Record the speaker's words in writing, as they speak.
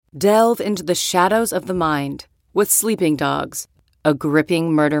Delve into the shadows of the mind with Sleeping Dogs, a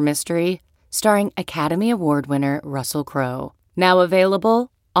gripping murder mystery starring Academy Award winner Russell Crowe. Now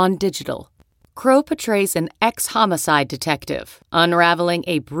available on digital. Crowe portrays an ex-homicide detective unraveling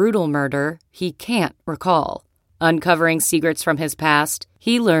a brutal murder he can't recall. Uncovering secrets from his past,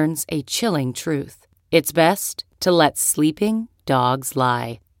 he learns a chilling truth. It's best to let sleeping dogs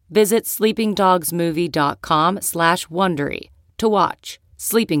lie. Visit sleepingdogsmovie.com/Wondery to watch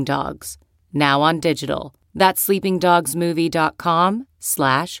Sleeping Dogs, now on digital. That's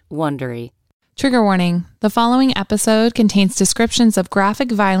sleepingdogsmovie.com/Wondery. Trigger warning. The following episode contains descriptions of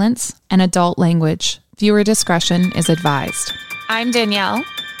graphic violence and adult language. Viewer discretion is advised. I'm Danielle.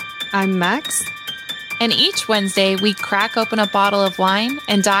 I'm Max. And each Wednesday, we crack open a bottle of wine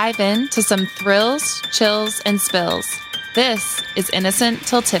and dive into some thrills, chills, and spills. This is Innocent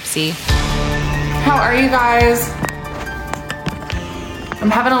Till Tipsy. How are you guys? I'm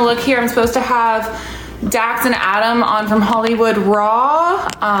having a look here. I'm supposed to have Dax and Adam on from Hollywood Raw,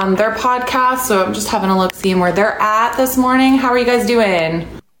 their podcast. So I'm just having a look, seeing where they're at this morning. How are you guys doing?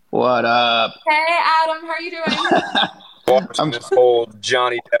 What up? Hey, Adam. How are you doing? Watching this whole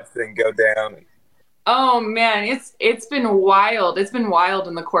Johnny Depp thing go down. Oh man, it's been wild. It's been wild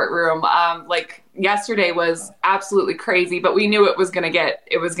in the courtroom. Like yesterday was absolutely crazy, but we knew it was gonna get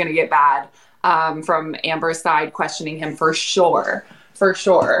bad. From Amber's side, questioning him for sure.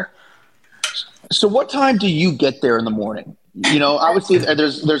 So what time do you get there in the morning? You know, obviously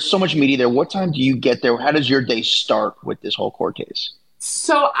there's so much media there. What time do you get there? How does your day start with this whole court case?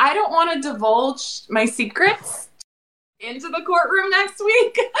 So I don't want to divulge my secrets into the courtroom next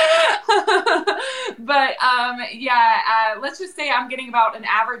week. But let's just say I'm getting about an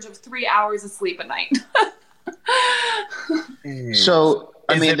average of 3 hours of sleep a night. So,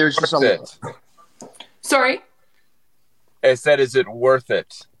 I mean, there's just a lot. Sorry? I said, is it worth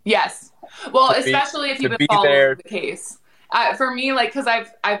it? Yes. Well, especially if you've been following the case. For me, like, because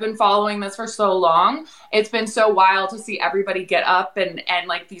I've been following this for so long, it's been so wild to see everybody get up and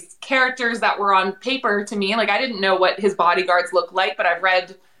like these characters that were on paper to me. Like, I didn't know what his bodyguards looked like, but I've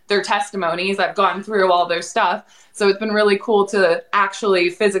read their testimonies. I've gone through all their stuff. So it's been really cool to actually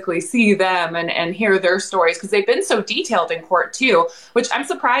physically see them and hear their stories, because they've been so detailed in court too, which I'm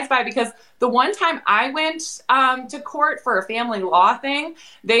surprised by, because the one time I went to court for a family law thing,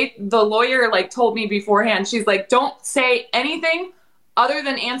 the lawyer like told me beforehand, she's like, don't say anything other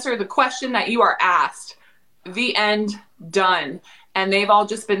than answer the question that you are asked. The end, done. And they've all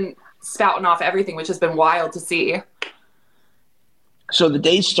just been spouting off everything, which has been wild to see. So the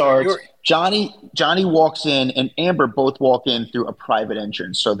day starts, Johnny walks in and Amber both walk in through a private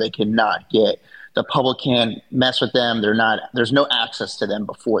entrance, so they cannot get, the public can't mess with them. There's no access to them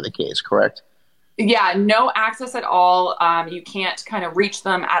before the case, correct? Yeah, no access at all. You can't kind of reach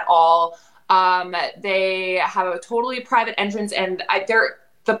them at all. They have a totally private entrance, and I don't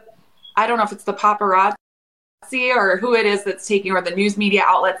know if it's the paparazzi or who it is that's taking, or the news media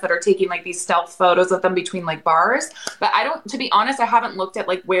outlets that are taking like these stealth photos of them between like bars. But to be honest, I haven't looked at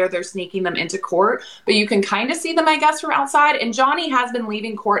like where they're sneaking them into court, but you can kind of see them, I guess, from outside. And Johnny has been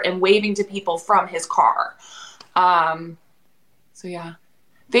leaving court and waving to people from his car. So yeah.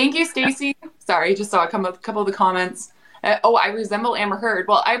 Thank you, Stacy. Sorry, just saw a couple of the comments. I resemble Amber Heard.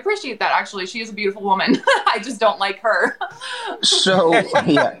 Well, I appreciate that, actually. She is a beautiful woman. I just don't like her. So,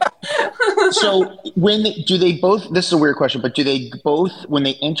 yeah. So, do they both, this is a weird question, but do they both, when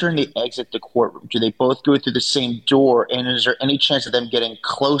they enter and they exit the courtroom, do they both go through the same door? And is there any chance of them getting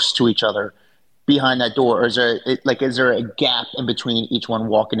close to each other behind that door? Or is there a gap in between each one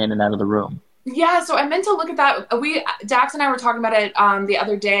walking in and out of the room? Yeah, so I meant to look at that. Dax and I were talking about it the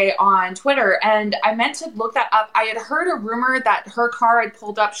other day on Twitter, and I meant to look that up. I had heard a rumor that her car had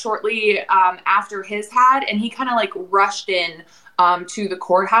pulled up shortly after his had, and he kind of like rushed in to the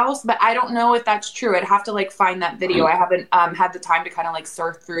courthouse, but I don't know if that's true. I'd have to like find that video. I haven't had the time to kind of like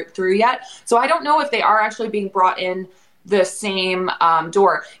surf through yet. So I don't know if they are actually being brought in the same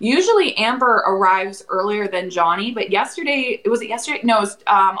door. Usually Amber arrives earlier than Johnny, but yesterday? No, it was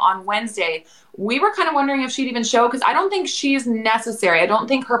on Wednesday. We were kind of wondering if she'd even show, because I don't think she's necessary. I don't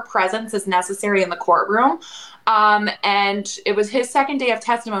think her presence is necessary in the courtroom. And it was his second day of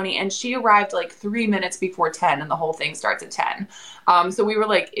testimony, and she arrived like 3 minutes before 10, and the whole thing starts at 10. So we were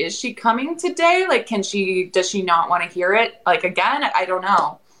like, is she coming today? Like, does she not want to hear it? Like, again, I don't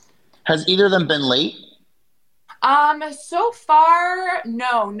know. Has either of them been late? So far,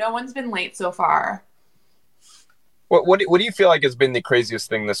 no one's been late so far. What do you feel like has been the craziest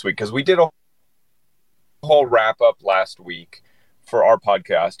thing this week? Because we did a whole wrap up last week for our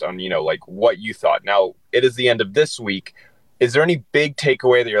podcast on, like what you thought. Now it is the end of this week. is there any big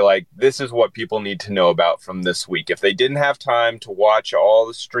takeaway that you're like, this is what people need to know about from this week? If they didn't have time to watch all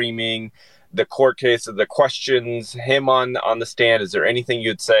the streaming, the court case, the questions, him on the stand, is there anything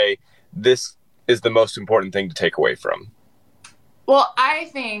you'd say this is the most important thing to take away from? Well, I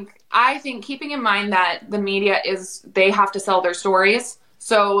think keeping in mind that the media they have to sell their stories.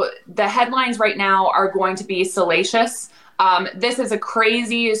 So the headlines right now are going to be salacious. This is a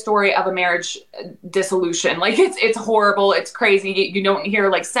crazy story of a marriage dissolution. Like it's horrible. It's crazy. You don't hear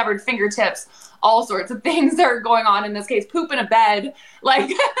like severed fingertips, all sorts of things that are going on in this case, poop in a bed,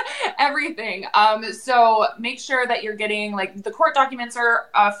 like everything. So make sure that you're getting, like, the court documents are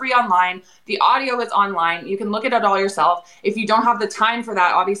free online. The audio is online. You can look at it all yourself. If you don't have the time for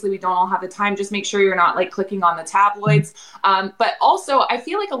that, obviously we don't all have the time. Just make sure you're not like clicking on the tabloids. But also I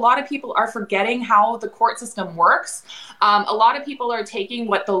feel like a lot of people are forgetting how the court system works. A lot of people are taking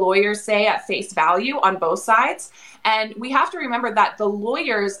what the lawyers say at face value on both sides. And we have to remember that the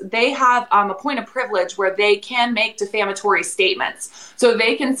lawyers, they have a point of privilege where they can make defamatory statements. So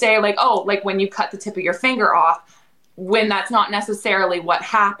they can say like, oh, like when you cut the tip of your finger off, when that's not necessarily what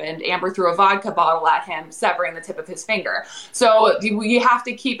happened. Amber threw a vodka bottle at him, severing the tip of his finger. So you have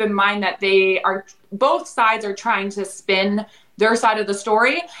to keep in mind that both sides are trying to spin their side of the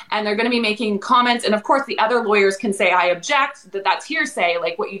story, and they're going to be making comments. And of course, the other lawyers can say, I object, that's hearsay,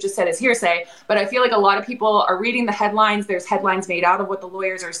 like what you just said is hearsay. But I feel like a lot of people are reading the headlines. There's headlines made out of what the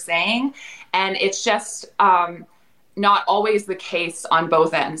lawyers are saying. And it's just not always the case on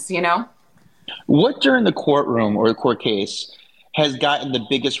both ends, you know? What during the courtroom or the court case has gotten the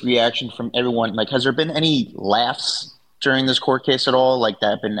biggest reaction from everyone? Like, has there been any laughs during this court case at all? Like,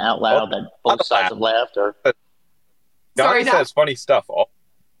 that have been out loud, that both sides have laughed? Or Johnny says funny stuff.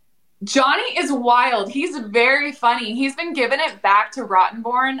 Johnny is wild. He's very funny. He's been giving it back to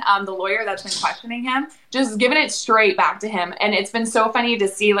Rottenborn, the lawyer that's been questioning him, just giving it straight back to him. And it's been so funny to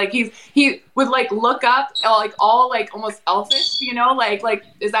see, like, he would like look up like all like almost elfish, you know, like,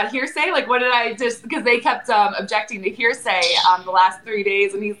 is that hearsay? Like, what did I just, because they kept objecting to hearsay the last 3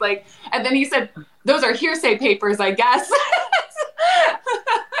 days. And he's like, and then he said, those are hearsay papers, I guess.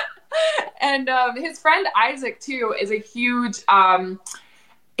 And his friend Isaac, too, is a huge,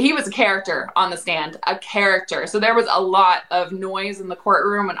 he was a character on the stand, a character. So there was a lot of noise in the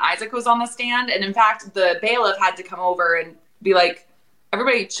courtroom when Isaac was on the stand. And in fact, the bailiff had to come over and be like,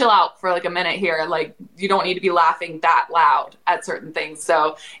 everybody chill out for like a minute here. Like, you don't need to be laughing that loud at certain things.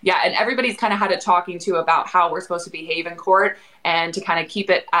 So yeah, and everybody's kind of had a talking to about how we're supposed to behave in court and to kind of keep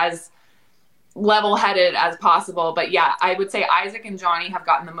it as level-headed as possible. But yeah, I would say Isaac and Johnny have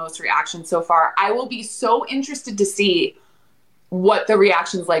gotten the most reaction so far. I will be so interested to see what the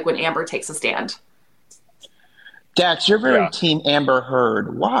reaction's like when Amber takes a stand. Dax, you're very team Amber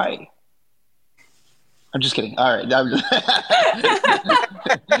Heard. Why? I'm just kidding. All right.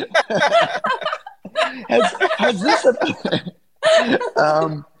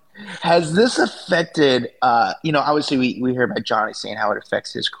 Has this affected, obviously we hear about Johnny saying how it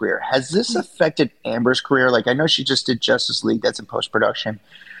affects his career. Has this affected Amber's career? Like, I know she just did Justice League. That's in post-production.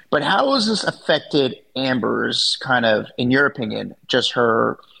 But how has this affected Amber's kind of, in your opinion, just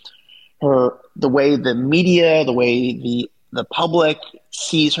her the way the media, the way the public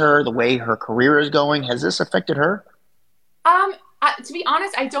sees her, the way her career is going? Has this affected her? To be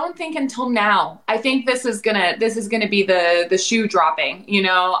honest, I don't think until now. I think this is gonna be the shoe dropping,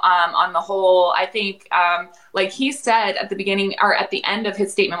 on the whole. I think, like he said at the beginning or at the end of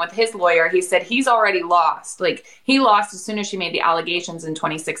his statement with his lawyer, he said he's already lost. Like, he lost as soon as she made the allegations in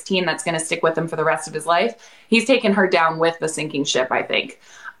 2016. That's going to stick with him for the rest of his life. He's taken her down with the sinking ship, I think.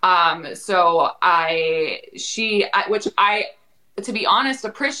 Which I, to be honest,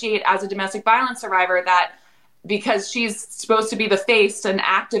 appreciate as a domestic violence survivor, that because she's supposed to be the face, an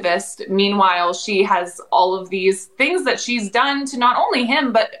activist. Meanwhile, she has all of these things that she's done to not only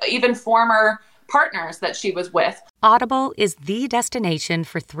him, but even former partners that she was with. Audible is the destination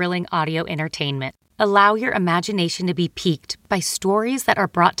for thrilling audio entertainment. Allow your imagination to be piqued by stories that are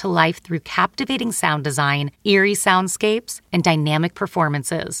brought to life through captivating sound design, eerie soundscapes, and dynamic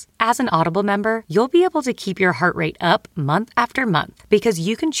performances. As an Audible member, you'll be able to keep your heart rate up month after month because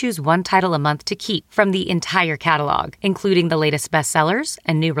you can choose one title a month to keep from the entire catalog, including the latest bestsellers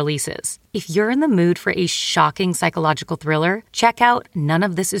and new releases. If you're in the mood for a shocking psychological thriller, check out None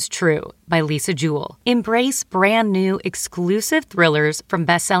of This Is True by Lisa Jewell. Embrace brand new exclusive thrillers from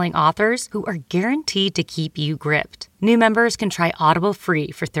best-selling authors who are guaranteed to keep you gripped. New members can try Audible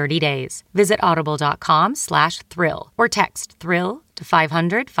free for 30 days. Visit audible.com/thrill or text thrill to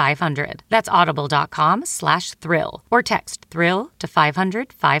 500-500. That's audible.com/thrill or text thrill to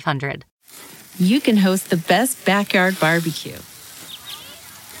 500-500. you can host the best backyard barbecue.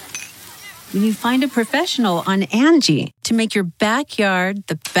 When you find a professional on Angie to make your backyard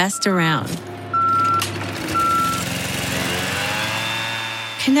the best around.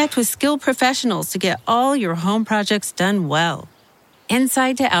 Connect with skilled professionals to get all your home projects done well.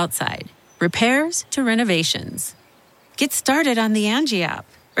 Inside to outside, repairs to renovations. Get started on the Angie app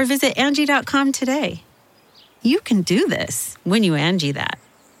or visit Angie.com today. You can do this when you Angie that.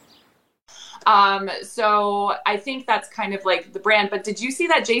 So I think that's kind of like the brand. But did you see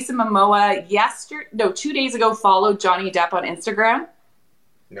that Jason Momoa 2 days ago followed Johnny Depp on Instagram?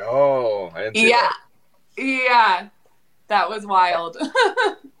 No, I didn't see that. Yeah, that was wild.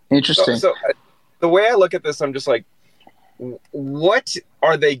 Interesting. So the way I look at this, I'm just like, what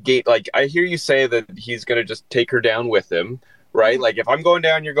are they like? I hear you say that he's gonna just take her down with him, right? Like, if I'm going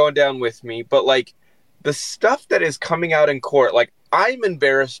down, you're going down with me. But like, the stuff that is coming out in court, like, I'm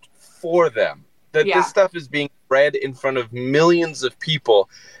embarrassed for them that this stuff is being read in front of millions of people,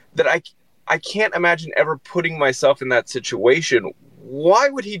 that I can't imagine ever putting myself in that situation. Why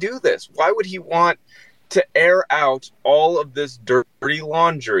would he do this? Why would he want to air out all of this dirty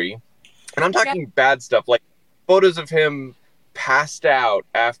laundry? And I'm talking bad stuff, like photos of him passed out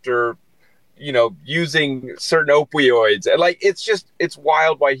after, using certain opioids. And like, it's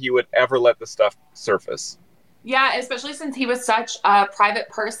wild why he would ever let this stuff surface. Yeah, especially since he was such a private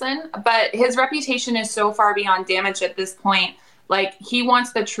person, but his reputation is so far beyond damaged at this point. Like, he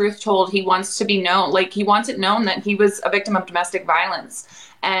wants the truth told. He wants to be known. Like, he wants it known that he was a victim of domestic violence.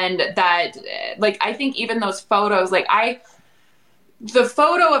 And that, like, I think even those photos, the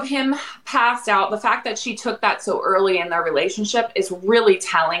photo of him passed out, the fact that she took that so early in their relationship is really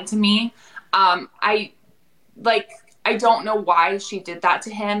telling to me. I don't know why she did that to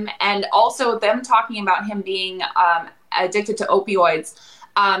him. And also them talking about him being addicted to opioids.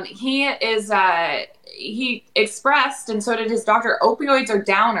 He expressed, and so did his doctor, opioids are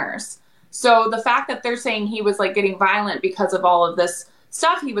downers. So the fact that they're saying he was like getting violent because of all of this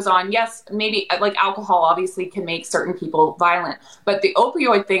stuff he was on, yes, maybe like alcohol obviously can make certain people violent, but the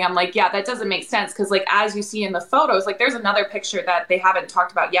opioid thing, I'm like, yeah, that doesn't make sense. Cause like, as you see in the photos, like there's another picture that they haven't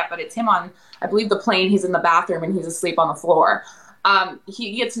talked about yet, but it's him on, I believe, the plane. He's in the bathroom and he's asleep on the floor.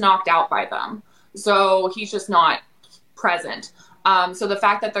 He gets knocked out by them. So he's just not present. So the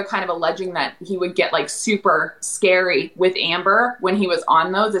fact that they're kind of alleging that he would get like super scary with Amber when he was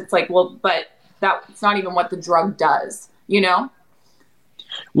on those, it's like, well, but that's not even what the drug does,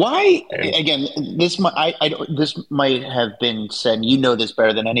 Why, again, this might have been said, and you know this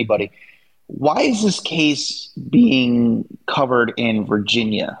better than anybody. Why is this case being covered in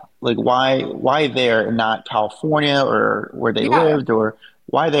Virginia? Like, why there and not California or where they lived, or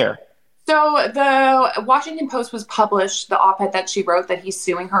why there? So the Washington Post was published, the op-ed that she wrote that he's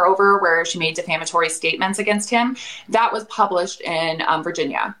suing her over, where she made defamatory statements against him. That was published in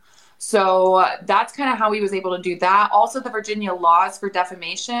Virginia. So that's kind of how he was able to do that. Also, the Virginia laws for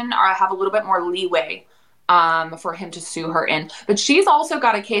defamation have a little bit more leeway for him to sue her in. But she's also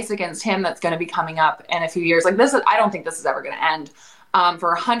got a case against him that's going to be coming up in a few years. Like this, I don't think this is ever going to end.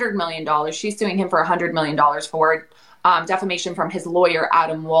 For $100 million. She's suing him for $100 million for defamation from his lawyer,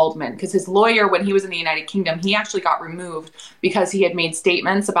 Adam Waldman. Because his lawyer, when he was in the United Kingdom, he actually got removed because he had made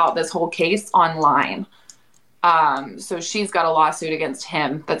statements about this whole case online. So she's got a lawsuit against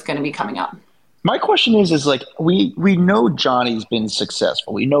him that's going to be coming up. My question is like, we know Johnny's been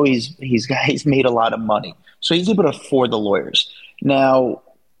successful. We know he's made a lot of money, so he's able to afford the lawyers. Now,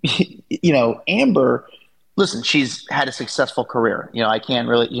 Amber, listen, she's had a successful career. I can't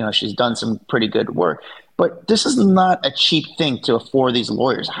really, she's done some pretty good work, but this is not a cheap thing to afford these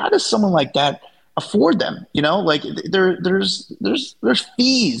lawyers. How does someone like that afford them? Like there's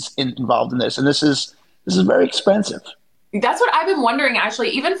fees involved in this, and this is very expensive. That's what I've been wondering,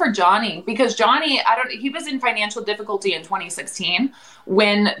 actually, even for Johnny, because Johnny, he was in financial difficulty in 2016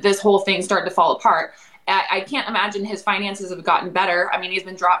 when this whole thing started to fall apart. I can't imagine his finances have gotten better. I mean, he's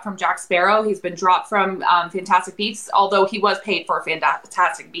been dropped from Jack Sparrow. He's been dropped from Fantastic Beasts, although he was paid for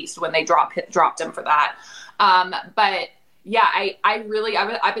Fantastic Beast when they dropped him for that. But yeah,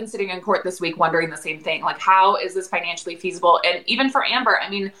 I've been sitting in court this week wondering the same thing. Like, how is this financially feasible? And even for Amber, I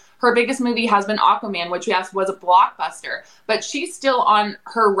mean, her biggest movie has been Aquaman, which was a blockbuster, but she's still on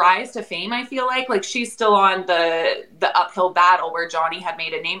her rise to fame. I feel like she's still on the uphill battle where Johnny had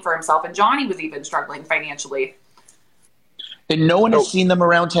made a name for himself, and Johnny was even struggling financially. And no one has seen them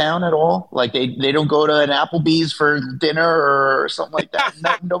around town at all? Like they don't go to an Applebee's for dinner or something like that?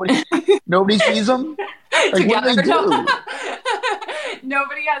 Nobody sees them? Like, what do they do?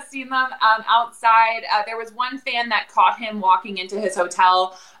 Nobody has seen them outside. There was one fan that caught him walking into his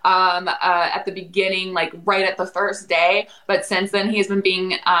hotel at the beginning, like right at the first day. But since then, he's been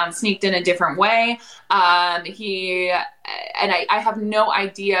being sneaked in a different way. I have no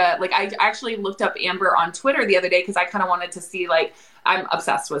idea. Like, I actually looked up Amber on Twitter the other day because I kind of wanted to see, like, I'm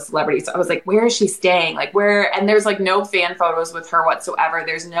obsessed with celebrities. So I was like, where is she staying? Like, where? And there's like no fan photos with her whatsoever.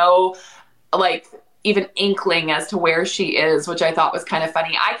 There's no like even inkling as to where she is, which I thought was kind of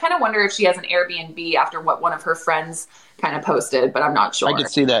funny. I kind of wonder if she has an Airbnb after what one of her friends kind of posted, but I'm not sure. I could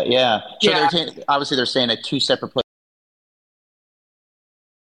see that. Yeah. So Yeah. obviously they're staying at two separate places.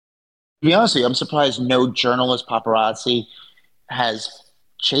 To be honest with you, I'm surprised no journalist paparazzi has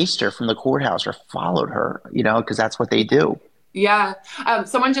chased her from the courthouse or followed her, because that's what they do. Yeah.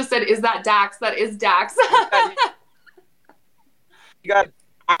 Someone just said, is that Dax? That is Dax. You got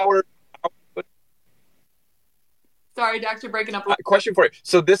hours. Sorry, Dax, you're breaking up. Question for you.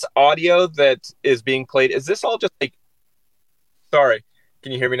 So this audio that is being played, is this all just like, sorry,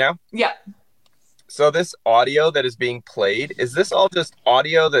 can you hear me now? Yeah. So this audio that is being played, is this all just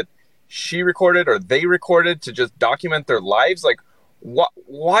audio that she recorded or they recorded to just document their lives? Like,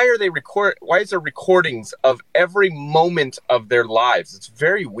 why are they why is there recordings of every moment of their lives? It's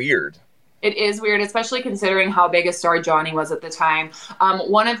very weird. It is weird, especially considering how big a star Johnny was at the time.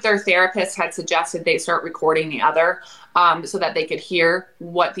 One of their therapists had suggested they start recording the other so that they could hear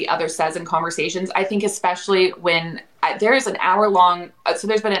what the other says in conversations. I think especially when there is an hour-long, so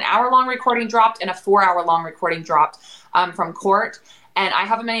there's been an hour-long recording dropped and a 4-hour-long recording dropped from court. And I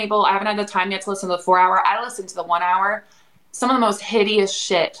haven't had the time yet to listen to the 4-hour. I listened to the 1 hour. Some of the most hideous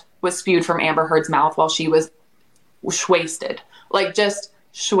shit was spewed from Amber Heard's mouth while she was wasted. Like, just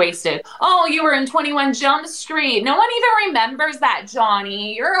wasted. Oh, you were in 21 Jump Street. No one even remembers that,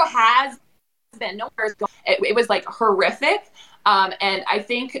 Johnny. You're a has-been. No one's going. It was, like, horrific. And I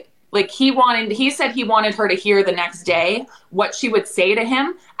think, like, he said he wanted her to hear the next day what she would say to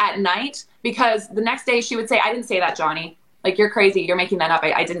him at night, because the next day she would say, I didn't say that, Johnny. Like, you're crazy. You're making that up.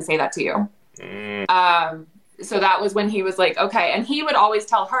 I didn't say that to you. So that was when he was like, okay. And he would always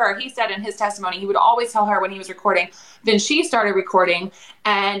tell her, he said in his testimony, he would always tell her when he was recording. Then she started recording,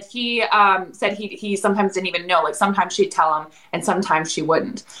 and he said he sometimes didn't even know. Like, sometimes she'd tell him and sometimes she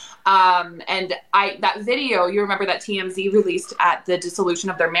wouldn't. And that video, you remember that TMZ released at the dissolution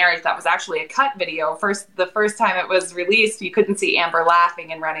of their marriage, that was actually a cut video. The first time it was released, you couldn't see Amber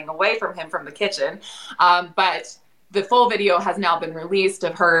laughing and running away from him from the kitchen. But the full video has now been released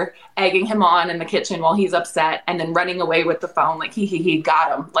of her egging him on in the kitchen while he's upset and then running away with the phone. Like, he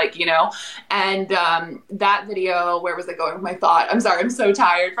got him, like, and that video, where was I going with my thought? I'm sorry. I'm so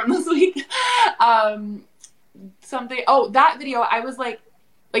tired from this week. That video, I was like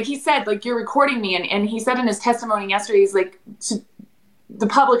he said, like, you're recording me. And he said in his testimony yesterday, he's like, the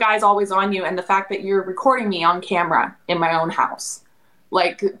public eye's always on you. And the fact that you're recording me on camera in my own house,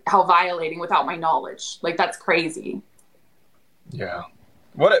 like, how violating without my knowledge. Like, that's crazy. Yeah.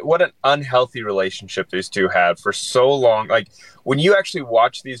 What an unhealthy relationship these two had for so long. Like, when you actually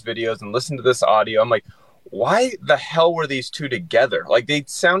watch these videos and listen to this audio, I'm like, why the hell were these two together? Like, they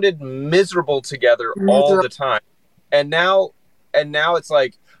sounded miserable together all the time. And now it's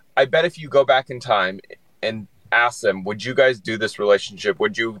like, I bet if you go back in time and ask them, would you guys do this relationship?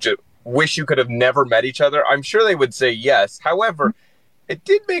 Would you just wish you could have never met each other? I'm sure they would say yes. However, it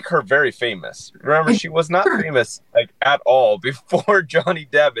did make her very famous. Remember, she was not famous, like, at all before Johnny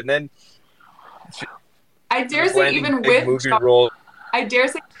Depp, and then I dare say even with movie role. I dare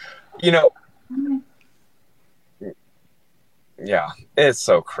say, yeah, it's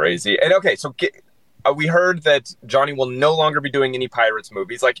so crazy. And okay, so we heard that Johnny will no longer be doing any Pirates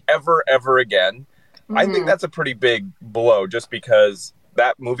movies, like, ever again. Mm-hmm. I think that's a pretty big blow, just because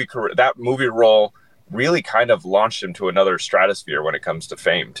that movie role really kind of launched him to another stratosphere when it comes to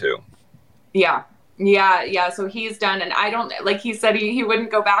fame too. Yeah. So he's done, and I don't, like, he said he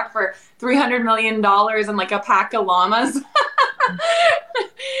wouldn't go back for $300 million and like a pack of llamas.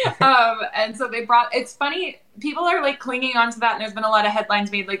 And so it's funny, people are like clinging onto that, and there's been a lot of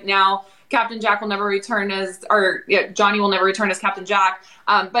headlines made, like, now Captain Jack will never return Johnny will never return as Captain Jack.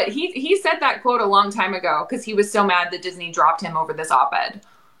 But he said that quote a long time ago because he was so mad that Disney dropped him over this op-ed.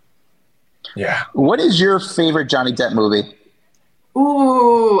 Yeah. What is your favorite Johnny Depp movie?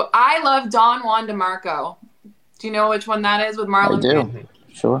 Ooh, I love Don Juan DeMarco. Do you know which one that is with Marlon? I do.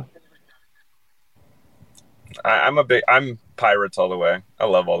 Sure. I'm Pirates all the way. I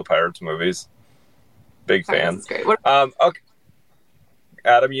love all the Pirates movies. Big fan. That's great. Okay.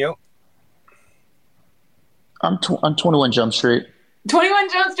 Adam, you? I'm 21 Jump Street.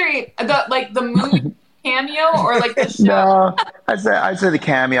 21 Jump Street. The movie. cameo or like the show? No, I'd say the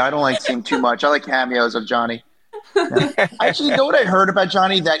cameo. I don't like seeing too much. I like cameos of Johnny. Yeah. Actually, you know what I heard about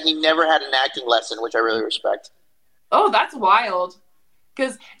Johnny? That he never had an acting lesson, which I really respect. Oh, that's wild.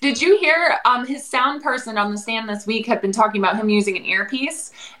 Because did you hear his sound person on the stand this week had been talking about him using an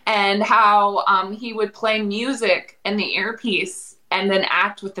earpiece and how he would play music in the earpiece and then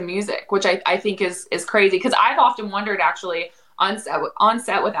act with the music, which I think is crazy. Because I've often wondered actually on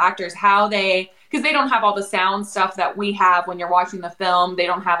set with actors how because they don't have all the sound stuff that we have when you're watching the film. They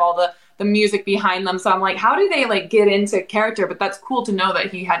don't have all the music behind them. So I'm like, how do they like get into character? But that's cool to know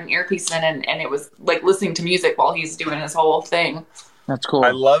that he had an earpiece in and it was like listening to music while he's doing his whole thing. That's cool.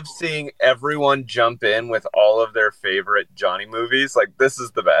 I love seeing everyone jump in with all of their favorite Johnny movies. Like, this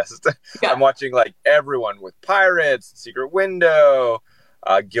is the best. Yeah. I'm watching like everyone with Pirates, Secret Window,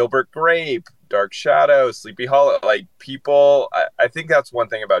 Gilbert Grape, Dark Shadow, Sleepy Hollow. Like, people, I think that's one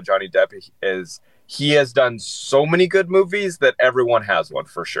thing about Johnny Depp is he has done so many good movies that everyone has one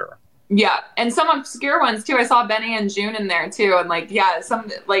for sure. Yeah, and some obscure ones too. I saw Benny and June in there too, and like, yeah, some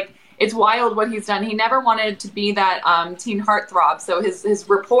like it's wild what he's done. He never wanted to be that teen heartthrob, so his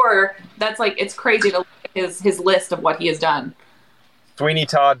rapport. That's like it's crazy to look at his list of what he has done. Sweeney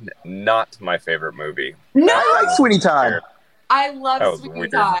Todd, not my favorite movie. No, I like Sweeney Todd. I love Sweeney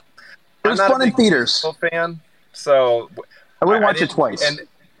Todd. It was fun in theaters. Fan, so I would watch it twice.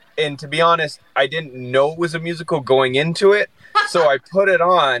 And to be honest, I didn't know it was a musical going into it, so I put it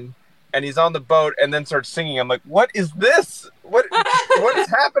on. And he's on the boat and then starts singing. I'm like, what is this? What is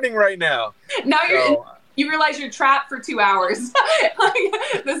happening right now? Now you realize you're trapped for 2 hours.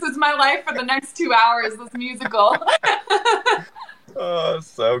 Like, this is my life for the next 2 hours, this musical. Oh,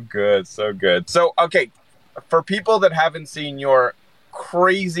 so good. So good. So, okay, for people that haven't seen your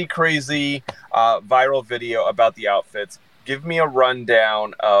crazy viral video about the outfits, give me a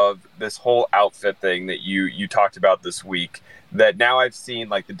rundown of this whole outfit thing that you talked about this week. That now I've seen,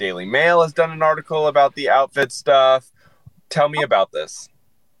 like the Daily Mail has done an article about the outfit stuff. Tell me about this.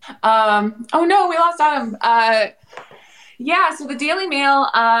 Oh no, we lost Adam. Yeah, so the Daily Mail,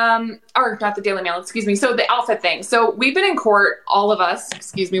 or not the Daily Mail, excuse me. So the outfit thing. So we've been in court, all of us,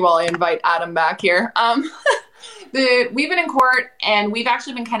 excuse me while I invite Adam back here. We've been in court and we've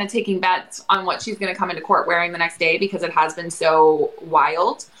actually been kind of taking bets on what she's going to come into court wearing the next day because it has been so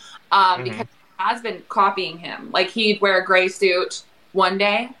wild. Because has been copying him. Like he'd wear a gray suit one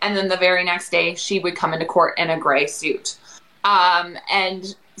day and then the very next day she would come into court in a gray suit.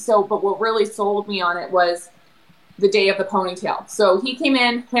 And so, but what really sold me on it was the day of the ponytail. So he came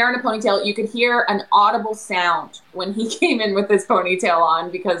in, hair in a ponytail. You could hear an audible sound when he came in with his ponytail on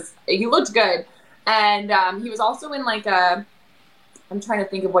because he looked good. And he was also in like I'm trying to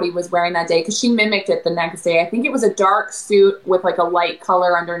think of what he was wearing that day because she mimicked it the next day. I think it was a dark suit with like a light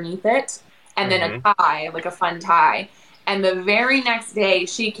color underneath it. And then a tie, like a fun tie. And the very next day,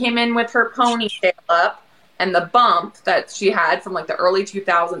 she came in with her ponytail up and the bump that she had from like the early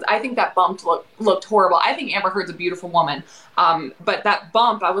 2000s. I think that bump looked horrible. I think Amber Heard's a beautiful woman. But that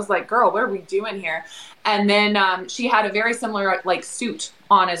bump, I was like, girl, what are we doing here? And then she had a very similar like suit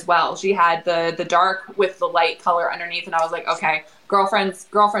on as well. She had the dark with the light color underneath. And I was like, okay, girlfriend's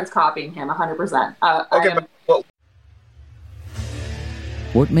copying him 100%. Okay, but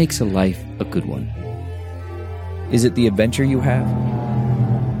what makes a life a good one? Is it the adventure you have?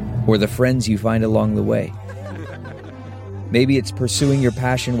 Or the friends you find along the way? Maybe it's pursuing your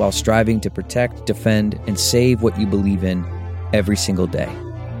passion while striving to protect, defend, and save what you believe in every single day.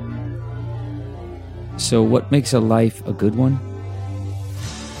 So what makes a life a good one?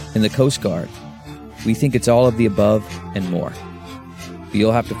 In the Coast Guard, we think it's all of the above and more. But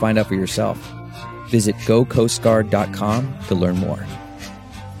you'll have to find out for yourself. Visit gocoastguard.com to learn more.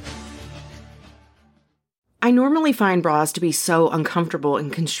 I normally find bras to be so uncomfortable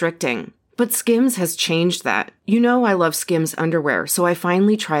and constricting, but Skims has changed that. You know I love Skims underwear, so I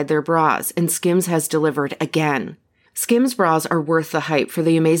finally tried their bras, and Skims has delivered again. Skims bras are worth the hype for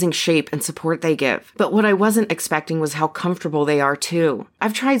the amazing shape and support they give, but what I wasn't expecting was how comfortable they are too.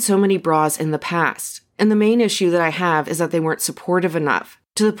 I've tried so many bras in the past, and the main issue that I have is that they weren't supportive enough,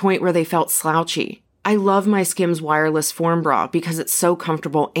 to the point where they felt slouchy. I love my Skims wireless form bra because it's so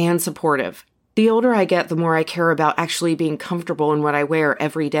comfortable and supportive. The older I get, the more I care about actually being comfortable in what I wear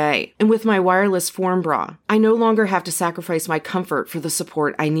every day. And with my wireless form bra, I no longer have to sacrifice my comfort for the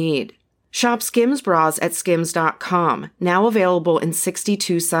support I need. Shop Skims bras at skims.com, now available in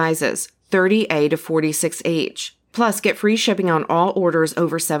 62 sizes, 30A to 46H. Plus, get free shipping on all orders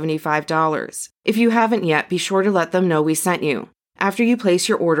over $75. If you haven't yet, be sure to let them know we sent you. After you place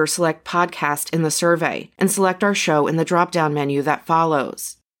your order, select podcast in the survey and select our show in the drop-down menu that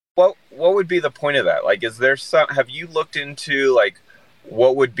follows. what would be the point of that? Like, is there some? Have you looked into like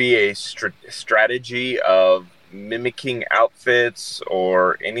what would be a strategy of mimicking outfits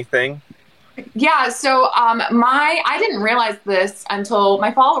or anything? Yeah, so I didn't realize this until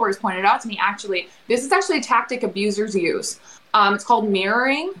my followers pointed out to me. Actually, this is actually a tactic abusers use. It's called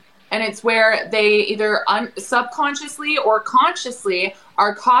mirroring, and it's where they either subconsciously or consciously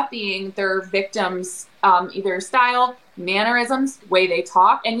are copying their victims' either style, mannerisms, way they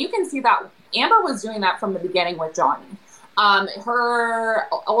talk, and you can see that Amber was doing that from the beginning with Johnny. Her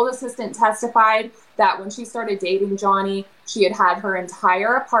old assistant testified that when she started dating Johnny, she had her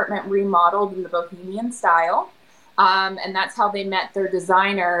entire apartment remodeled in the bohemian style. And that's how they met their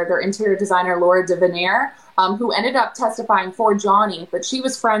interior designer, Laura DeVenier, who ended up testifying for Johnny, but she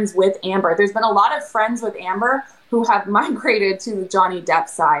was friends with Amber. There's been a lot of friends with Amber who have migrated to the Johnny Depp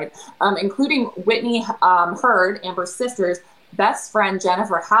side, including Whitney Heard, Amber's sister's best friend,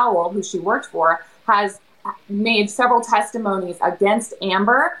 Jennifer Howell, who she worked for, has made several testimonies against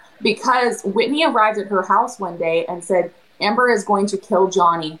Amber because Whitney arrived at her house one day and said, Amber is going to kill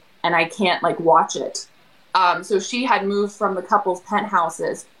Johnny and I can't watch it. So she had moved from the couple's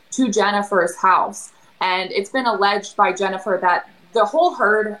penthouses to Jennifer's house. And it's been alleged by Jennifer that the whole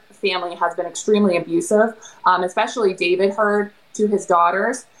Heard family has been extremely abusive, especially David Heard to his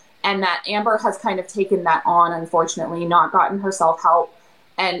daughters, and that Amber has kind of taken that on, unfortunately, not gotten herself help,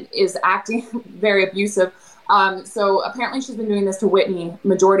 and is acting very abusive. So apparently she's been doing this to Whitney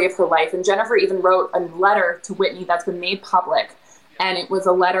majority of her life. And Jennifer even wrote a letter to Whitney that's been made public. And it was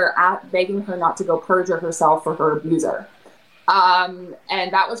a letter begging her not to go perjure herself for her abuser. And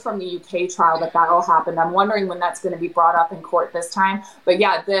that was from the UK trial that all happened. I'm wondering when that's going to be brought up in court this time. But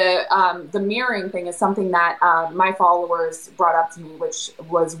yeah, the mirroring thing is something that my followers brought up to me, which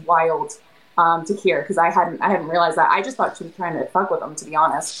was wild to hear, because I hadn't realized that. I just thought she was trying to fuck with them, to be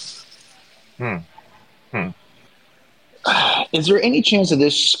honest. Is there any chance of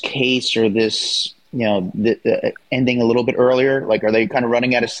this case or this, ending a little bit earlier? Like, are they kind of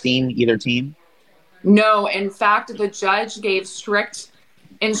running out of steam, either team? No, in fact, the judge gave strict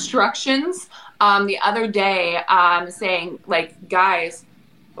instructions the other day saying, guys,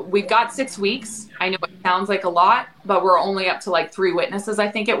 we've got 6 weeks. I know it sounds like a lot, but we're only up to 3 witnesses, I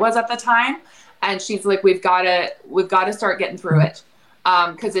think it was at the time. And she's like, we've got to start getting through it.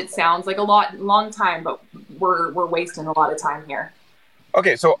 Because it sounds like a long time, but we're wasting a lot of time here.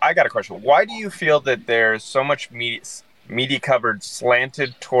 Okay, so I got a question. Why do you feel that there's so much media coverage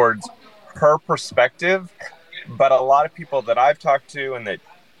slanted towards her perspective, but a lot of people that I've talked to and that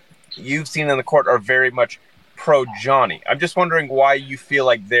you've seen in the court are very much pro Johnny? I'm just wondering why you feel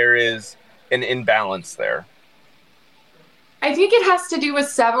like there is an imbalance there. I think it has to do with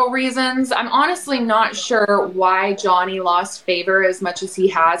several reasons. I'm honestly not sure why Johnny lost favor as much as he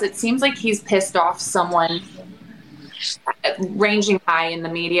has. It seems like he's pissed off someone ranging high in the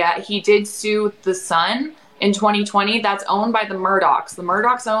media. He did sue The Sun in 2020. That's owned by the Murdochs. The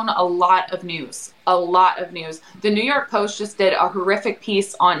Murdochs own a lot of news. The New York Post just did a horrific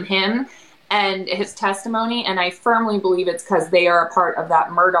piece on him and his testimony, and I firmly believe it's because they are a part of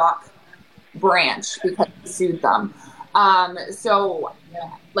that Murdoch branch because he sued them. So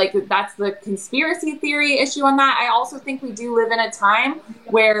that's the conspiracy theory issue on that. I also think we do live in a time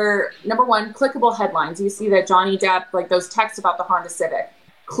where, number one, clickable headlines. You see that Johnny Depp, those texts about the Honda Civic,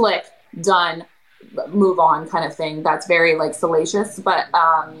 click, done, move on kind of thing. That's very salacious, but,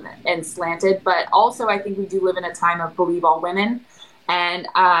 and slanted. But also I think we do live in a time of believe all women. And,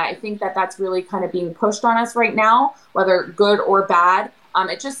 I think that that's really kind of being pushed on us right now, whether good or bad.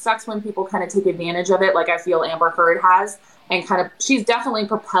 It just sucks when people kind of take advantage of it, like I feel Amber Heard has, and she's definitely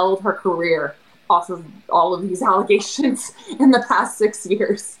propelled her career off of all of these allegations in the past 6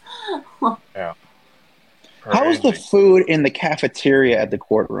 years. Yeah. How is the food in the cafeteria at the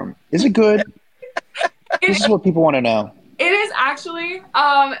courtroom? Is it good? This is what people want to know. It is actually,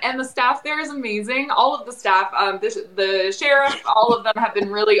 and the staff there is amazing. All of the staff, the sheriff, all of them have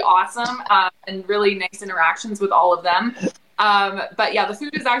been really awesome, and really nice interactions with all of them. But yeah, the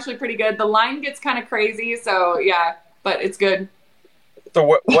food is actually pretty good. The line gets kind of crazy, so yeah, but it's good. So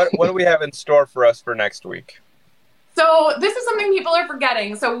what do we have in store for us for next week? So this is something people are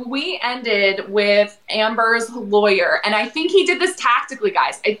forgetting. So we ended with Amber's lawyer, and I think he did this tactically,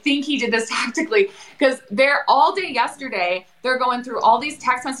 guys. I think he did this tactically because they're all day yesterday, they're going through all these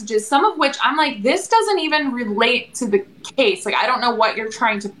text messages, some of which I'm like, this doesn't even relate to the case. I don't know what you're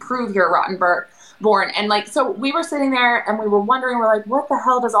trying to prove here, Rottenborn. And so we were sitting there and we were wondering, we're like, what the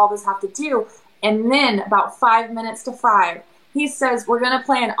hell does all this have to do? And then about 5 minutes to 5, he says, we're going to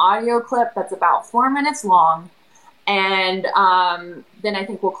play an audio clip that's about 4 minutes long. And then I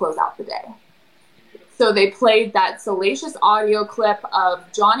think we'll close out the day. So they played that salacious audio clip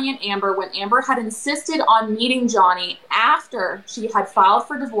of Johnny and Amber when Amber had insisted on meeting Johnny after she had filed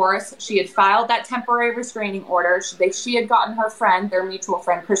for divorce. She had filed that temporary restraining order. She had gotten her friend, their mutual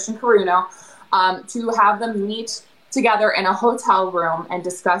friend, Christian Caruno, to have them meet together in a hotel room and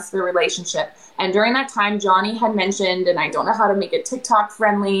discuss their relationship. And during that time, Johnny had mentioned, and I don't know how to make it TikTok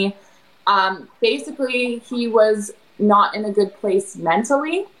friendly, basically he was not in a good place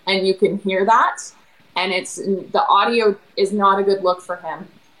mentally, and you can hear that. And the audio is not a good look for him.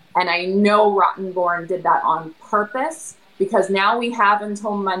 And I know Rottenborn did that on purpose, because now we have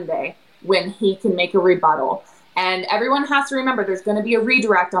until Monday when he can make a rebuttal. And everyone has to remember there's going to be a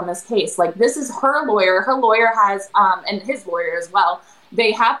redirect on this case. Like, this is her lawyer. Her lawyer has, and his lawyer as well,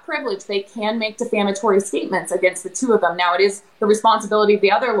 they have privilege. They can make defamatory statements against the two of them. Now, it is the responsibility of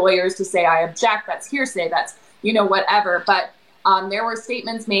the other lawyers to say, I object, that's hearsay, that's, whatever. But there were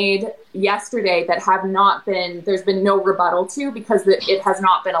statements made yesterday that have not been, there's been no rebuttal to, because it has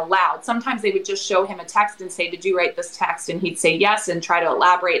not been allowed. Sometimes they would just show him a text and say, did you write this text? And he'd say yes and try to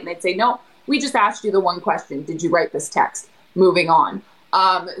elaborate. And they'd say, no, we just asked you the one question. Did you write this text? Moving on.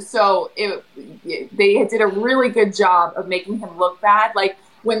 So they did a really good job of making him look bad. Like,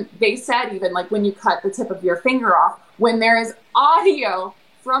 when they said, even like when you cut the tip of your finger off, when there is audio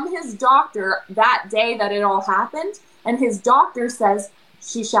from his doctor that day that it all happened, and his doctor says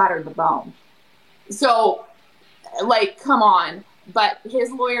she shattered the bone. So, like, come on. But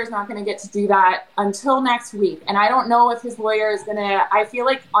his lawyer is not going to get to do that until next week. And I don't know if his lawyer is going to, I feel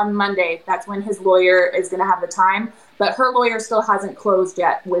like on Monday, that's when his lawyer is going to have the time. But her lawyer still hasn't closed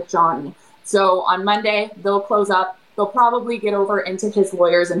yet with Johnny. So on Monday, they'll close up. They'll probably get over into his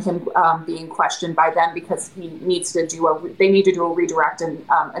lawyers and him being questioned by them, because they need to do a redirect and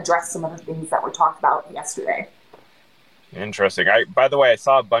address some of the things that were talked about yesterday. Interesting. By the way, I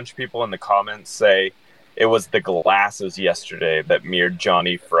saw a bunch of people in the comments say it was the glasses yesterday that mirrored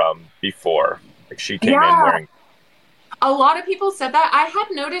Johnny from before. Like, she came in wearing. A lot of people said that. I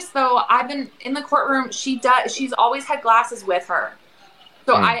had noticed, though, I've been in the courtroom. She's always had glasses with her.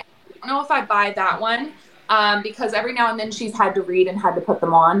 So I don't know if I buy that one, because every now and then she's had to read and had to put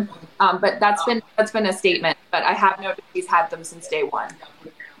them on. But that's been a statement. But I have noticed she's had them since day one.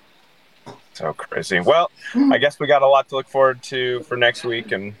 So crazy. Well, I guess we got a lot to look forward to for next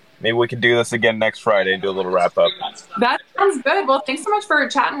week, and maybe we can do this again next Friday and do a little wrap up. That sounds good. Well, thanks so much for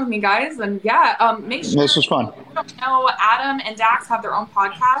chatting with me, guys. And make sure this was fun. Adam and Dax have their own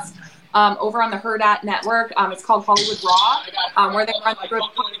podcast over on the Hurrdat Network. It's called Hollywood Raw, where they run through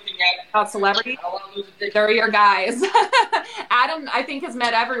about celebrities. They're your guys. Adam, I think, has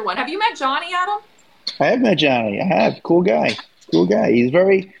met everyone. Have you met Johnny, Adam? I have met Johnny. I have. Cool guy.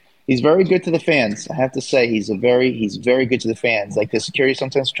 He's very good to the fans. I have to say, he's very good to the fans. Like, the security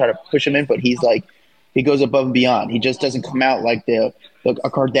sometimes try to push him in, but he goes above and beyond. He just doesn't come out like a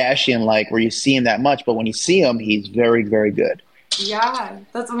Kardashian, like, where you see him that much. But when you see him, he's very, very good. Yeah,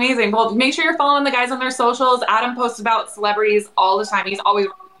 that's amazing. Well, make sure you're following the guys on their socials. Adam posts about celebrities all the time. He's always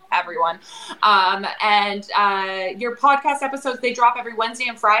everyone. And your podcast episodes, they drop every Wednesday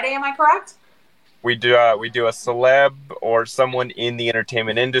and Friday. Am I correct? We do a celeb or someone in the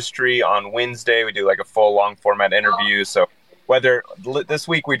entertainment industry on Wednesday. We do like a full long format interview. So whether this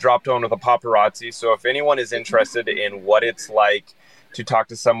week we dropped on with a paparazzi. So if anyone is interested in what it's like to talk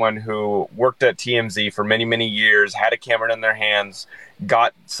to someone who worked at TMZ for many, many years, had a camera in their hands,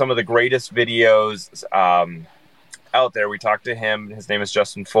 got some of the greatest videos out there, we talked to him. His name is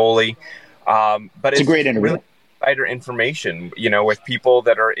Justin Foley. But it's a great interview. Really insider information, with people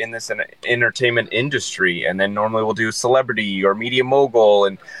that are in this entertainment industry. And then normally we'll do celebrity or media mogul.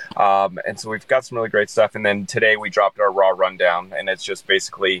 And so we've got some really great stuff. And then today we dropped our Raw Rundown, and it's just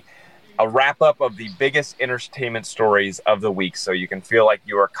basically a wrap up of the biggest entertainment stories of the week. So you can feel like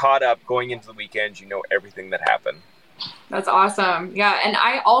you are caught up going into the weekend. You know everything that happened. That's awesome. Yeah. And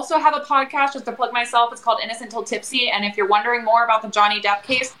I also have a podcast, just to plug myself. It's called Innocent Till Tipsy. And if you're wondering more about the Johnny Depp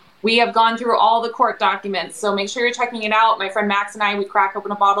case, we have gone through all the court documents. So make sure you're checking it out. My friend Max and I, we crack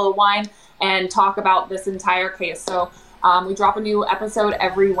open a bottle of wine and talk about this entire case. So we drop a new episode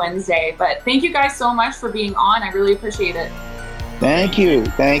every Wednesday. But thank you guys so much for being on. I really appreciate it. Thank you.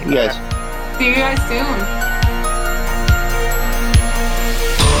 Thank you, guys. See you guys soon.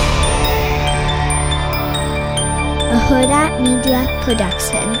 A Hurrdat Media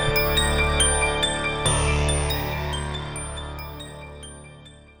Production.